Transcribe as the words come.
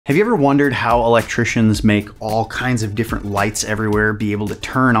Have you ever wondered how electricians make all kinds of different lights everywhere be able to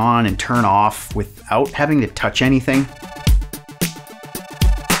turn on and turn off without having to touch anything?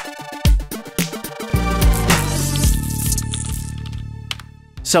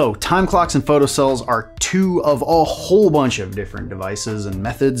 So, time clocks and photocells are two of a whole bunch of different devices and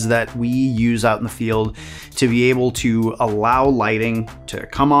methods that we use out in the field to be able to allow lighting to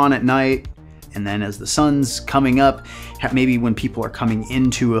come on at night, and then as the sun's coming up, maybe when people are coming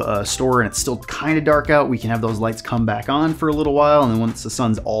into a store and it's still kind of dark out, we can have those lights come back on for a little while, and then once the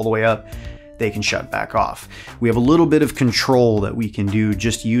sun's all the way up, they can shut back off. We have a little bit of control that we can do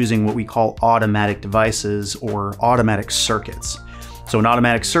just using what we call automatic devices or automatic circuits. So an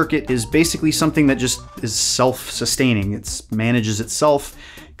automatic circuit is basically something that just is self-sustaining. It manages itself,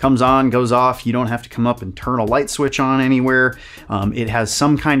 comes on, goes off. You don't have to come up and turn a light switch on anywhere. It has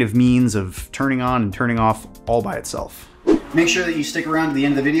some kind of means of turning on and turning off all by itself. Make sure that you stick around to the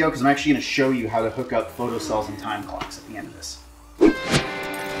end of the video because I'm actually going to show you how to hook up photocells and time clocks at the end of this.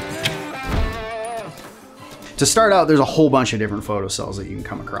 To start out, there's a whole bunch of different photocells that you can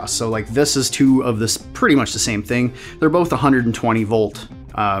come across. So like this is two of this, pretty much the same thing. They're both 120 volt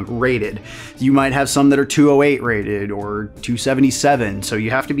rated. You might have some that are 208 rated or 277. So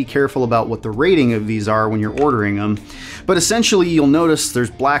you have to be careful about what the rating of these are when you're ordering them. But essentially you'll notice there's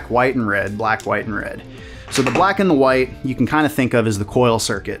black, white, and red, black, white, and red. So the black and the white, you can kind of think of as the coil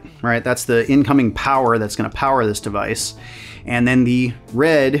circuit, right? That's the incoming power that's gonna power this device. And then the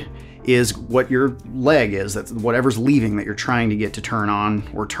red is what your leg is, that's whatever's leaving that you're trying to get to turn on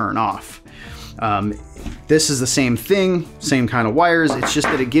or turn off. This is the same thing, same kind of wires, it's just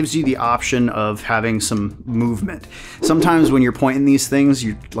that it gives you the option of having some movement. Sometimes when you're pointing these things,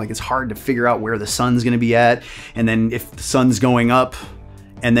 it's hard to figure out where the sun's gonna be at, and then if the sun's going up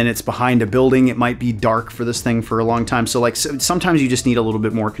and then it's behind a building, it might be dark for this thing for a long time. So sometimes you just need a little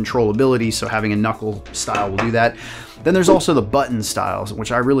bit more controllability, so having a knuckle style will do that. Then there's also the button styles,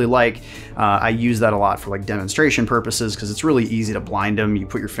 which I really like. I use that a lot for demonstration purposes because it's really easy to blind them. You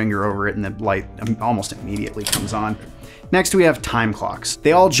put your finger over it and the light almost immediately comes on. Next we have time clocks.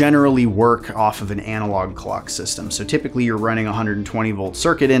 They all generally work off of an analog clock system. So typically you're running a 120 volt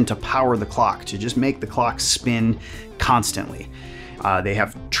circuit in to power the clock, to just make the clock spin constantly. They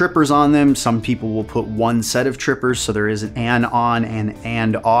have trippers on them. Some people will put one set of trippers, so there is an on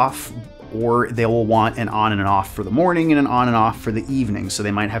and off, or they will want an on and an off for the morning and an on and off for the evening. So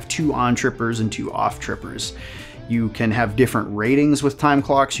they might have two on trippers and two off trippers. You can have different ratings with time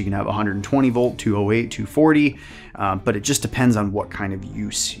clocks. You can have 120 volt, 208, 240, but it just depends on what kind of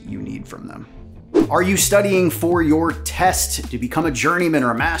use you need from them. Are you studying for your test to become a journeyman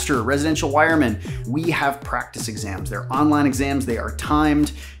or a master or residential wireman? We have practice exams. They're online exams, they are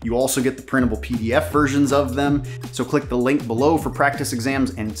timed. You also get the printable PDF versions of them. So click the link below for practice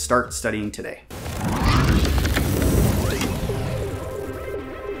exams and start studying today.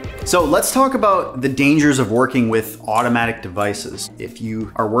 So let's talk about the dangers of working with automatic devices. If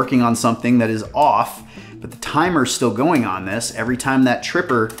you are working on something that is off, but the timer's still going on this, every time that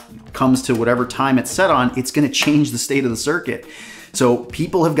tripper comes to whatever time it's set on, it's gonna change the state of the circuit. So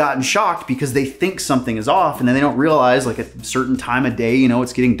people have gotten shocked because they think something is off and then they don't realize at a certain time of day,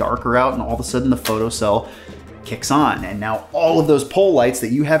 it's getting darker out and all of a sudden the photocell kicks on. And now all of those pole lights that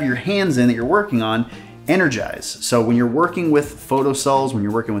you have your hands in that you're working on energize. So when you're working with photocells, when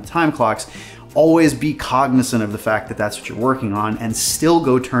you're working with time clocks, always be cognizant of the fact that that's what you're working on and still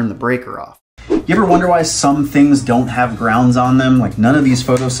go turn the breaker off. You ever wonder why some things don't have grounds on them? Like none of these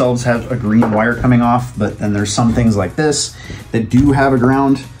photocells have a green wire coming off, but then there's some things like this that do have a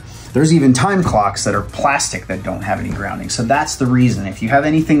ground. There's even time clocks that are plastic that don't have any grounding. So that's the reason. If you have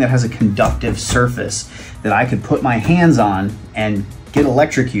anything that has a conductive surface that I could put my hands on and get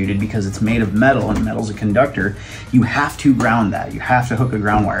electrocuted because it's made of metal and metal's a conductor, you have to ground that. You have to hook a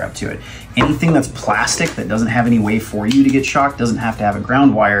ground wire up to it. Anything that's plastic that doesn't have any way for you to get shocked doesn't have to have a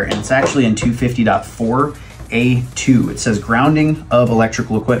ground wire, and it's actually in 250.4A2. It says grounding of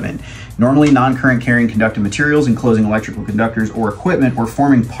electrical equipment. Normally non-current carrying conductive materials enclosing electrical conductors or equipment or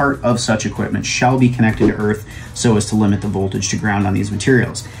forming part of such equipment shall be connected to earth so as to limit the voltage to ground on these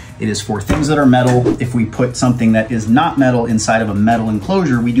materials. It is for things that are metal. If we put something that is not metal inside of a metal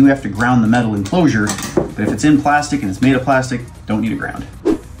enclosure, we do have to ground the metal enclosure, but if it's in plastic and it's made of plastic, don't need a ground.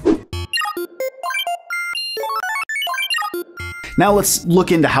 Now let's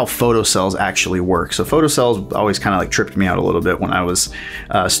look into how photocells actually work. So photocells always kind of like tripped me out a little bit when I was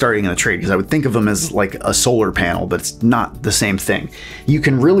starting in the trade, because I would think of them as like a solar panel, but it's not the same thing. You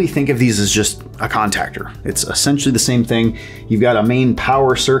can really think of these as just a contactor. It's essentially the same thing. You've got a main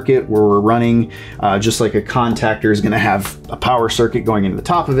power circuit where we're running, just like a contactor is going to have a power circuit going into the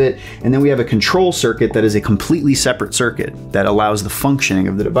top of it. And then we have a control circuit that is a completely separate circuit that allows the functioning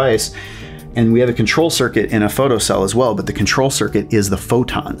of the device. And we have a control circuit in a photocell as well, but the control circuit is the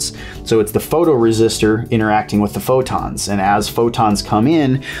photons. So it's the photoresistor interacting with the photons. And as photons come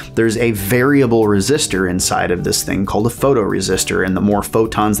in, there's a variable resistor inside of this thing called a photoresistor. And the more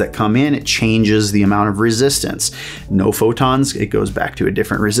photons that come in, it changes the amount of resistance. No photons, it goes back to a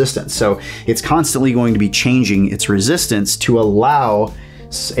different resistance. So it's constantly going to be changing its resistance to allow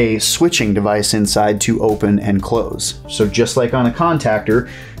a switching device inside to open and close. So just like on a contactor,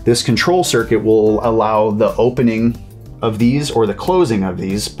 this control circuit will allow the opening of these or the closing of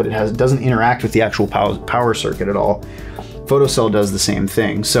these, but it doesn't interact with the actual power circuit at all. Photocell does the same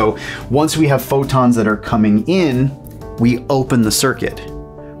thing. So once we have photons that are coming in, we open the circuit.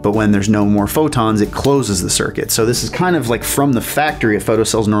 But when there's no more photons, it closes the circuit. So this is kind of like from the factory, a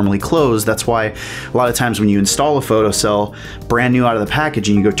photocells normally closed. That's why a lot of times when you install a photocell brand new out of the package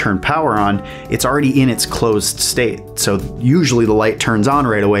and you go turn power on, it's already in its closed state. So usually the light turns on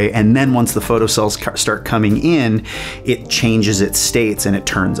right away, and then once the photocells start coming in, it changes its states and it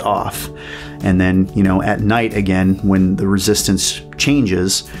turns off. And then, you know, at night again, when the resistance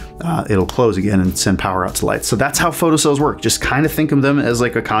changes, it'll close again and send power out to lights. So that's how photocells work. Just kind of think of them as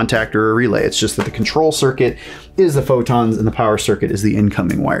like a contactor or a relay. It's just that the control circuit is the photons and the power circuit is the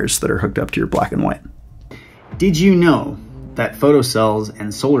incoming wires that are hooked up to your black and white. Did you know that photocells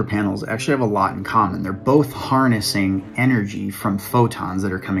and solar panels actually have a lot in common? They're both harnessing energy from photons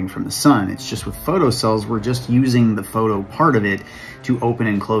that are coming from the sun. It's just with photocells, we're just using the photo part of it to open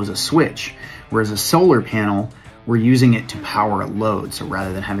and close a switch. Whereas a solar panel, we're using it to power a load. So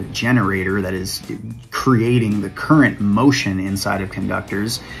rather than having a generator that is creating the current motion inside of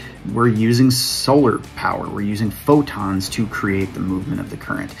conductors, we're using solar power. We're using photons to create the movement of the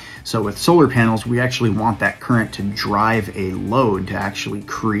current. So with solar panels, we actually want that current to drive a load to actually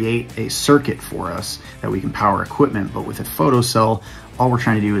create a circuit for us that we can power equipment. But with a photocell, all we're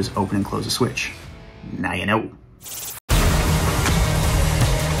trying to do is open and close a switch. Now you know.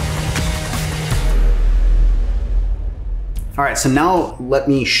 All right, so now let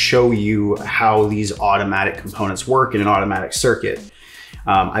me show you how these automatic components work in an automatic circuit.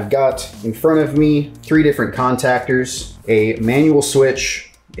 I've got in front of me 3 different contactors, a manual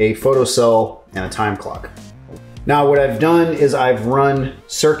switch, a photocell, and a time clock. Now what I've done is I've run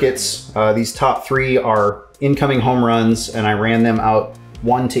circuits. These top 3 are incoming home runs, and I ran them out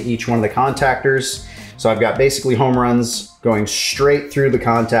 1 to each one of the contactors. So I've got basically home runs going straight through the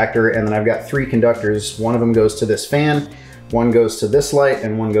contactor, and then I've got 3 conductors. One of them goes to this fan, one goes to this light,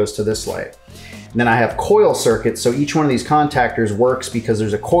 and one goes to this light. And then I have coil circuits, so each one of these contactors works because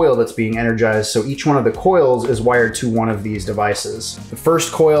there's a coil that's being energized, so each one of the coils is wired to one of these devices. The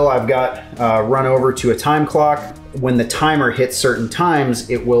first coil I've got run over to a time clock. When the timer hits certain times,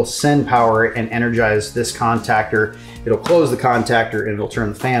 it will send power and energize this contactor. It'll close the contactor and it'll turn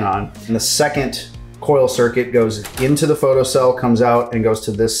the fan on. And the second coil circuit goes into the photocell, comes out and goes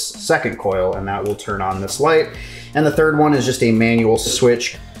to this second coil, and that will turn on this light. And the third one is just a manual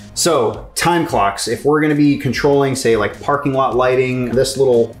switch. So time clocks, if we're gonna be controlling, say like parking lot lighting, this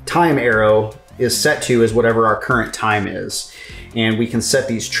little time arrow is set to as whatever our current time is. And we can set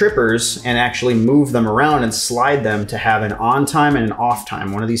these trippers and actually move them around and slide them to have an on time and an off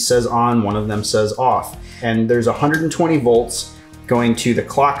time. One of these says on, one of them says off. And there's 120 volts going to the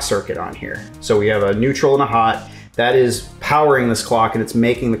clock circuit on here. So we have a neutral and a hot. That is powering this clock, and it's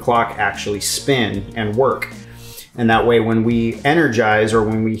making the clock actually spin and work. And that way when we energize, or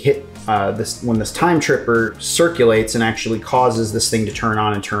when we hit when this time tripper circulates and actually causes this thing to turn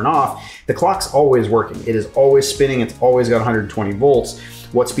on and turn off, the clock's always working. It is always spinning, it's always got 120 volts.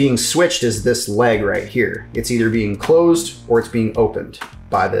 What's being switched is this leg right here. It's either being closed or it's being opened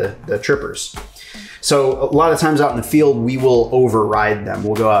by the trippers. So a lot of times out in the field, we will override them.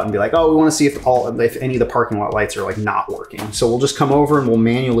 We'll go out and be like, oh, we want to see if any of the parking lot lights are like not working. So we'll just come over and we'll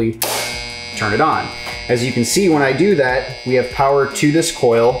manually turn it on. As you can see, when I do that, we have power to this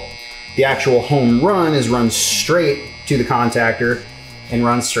coil. The actual home run is run straight to the contactor and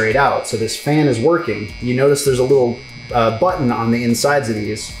run straight out. So this fan is working. You notice there's a little button on the insides of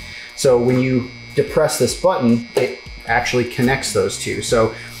these. So when you depress this button, it actually connects those two.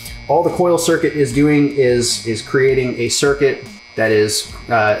 So all the coil circuit is doing is creating a circuit that is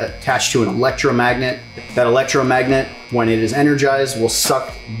attached to an electromagnet. That electromagnet, when it is energized, will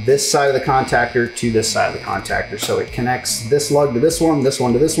suck this side of the contactor to this side of the contactor. So it connects this lug to this one, this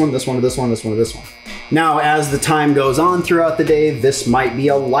one to this one, this one to this one, this one to this one. Now, as the time goes on throughout the day, this might be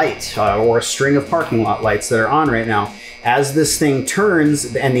a light or a string of parking lot lights that are on right now. As this thing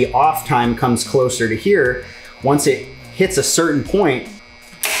turns and the off time comes closer to here, once it hits a certain point,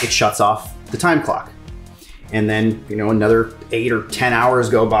 it shuts off the time clock. And then, you know, another 8 or 10 hours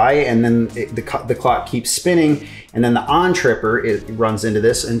go by, and then the clock keeps spinning, and then the on tripper, it runs into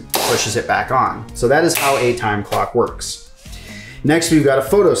this and pushes it back on. So that is how a time clock works. Next, we've got a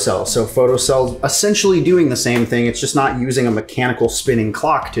photocell. So photocell essentially doing the same thing. It's just not using a mechanical spinning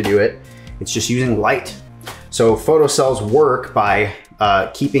clock to do it. It's just using light. So photocells work by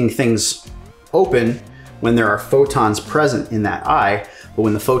keeping things open when there are photons present in that eye, but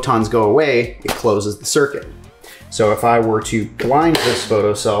when the photons go away, it closes the circuit. So if I were to blind this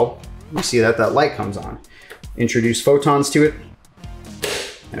photocell, you see that that light comes on. Introduce photons to it,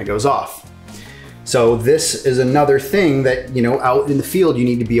 and it goes off. So this is another thing that, you know, out in the field you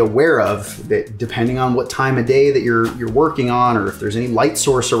need to be aware of, that depending on what time of day that you're working on, or if there's any light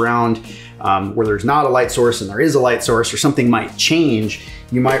source around, where there's not a light source and there is a light source, or something might change,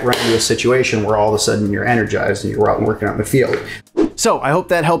 you might run into a situation where all of a sudden you're energized and you're out and working out in the field. So I hope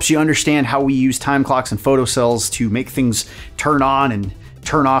that helps you understand how we use time clocks and photocells to make things turn on and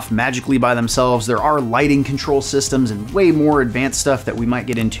turn off magically by themselves. There are lighting control systems and way more advanced stuff that we might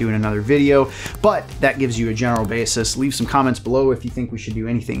get into in another video, but that gives you a general basis. Leave some comments below if you think we should do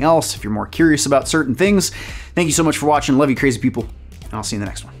anything else, if you're more curious about certain things. Thank you so much for watching. Love you, crazy people, and I'll see you in the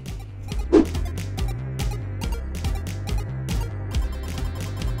next one.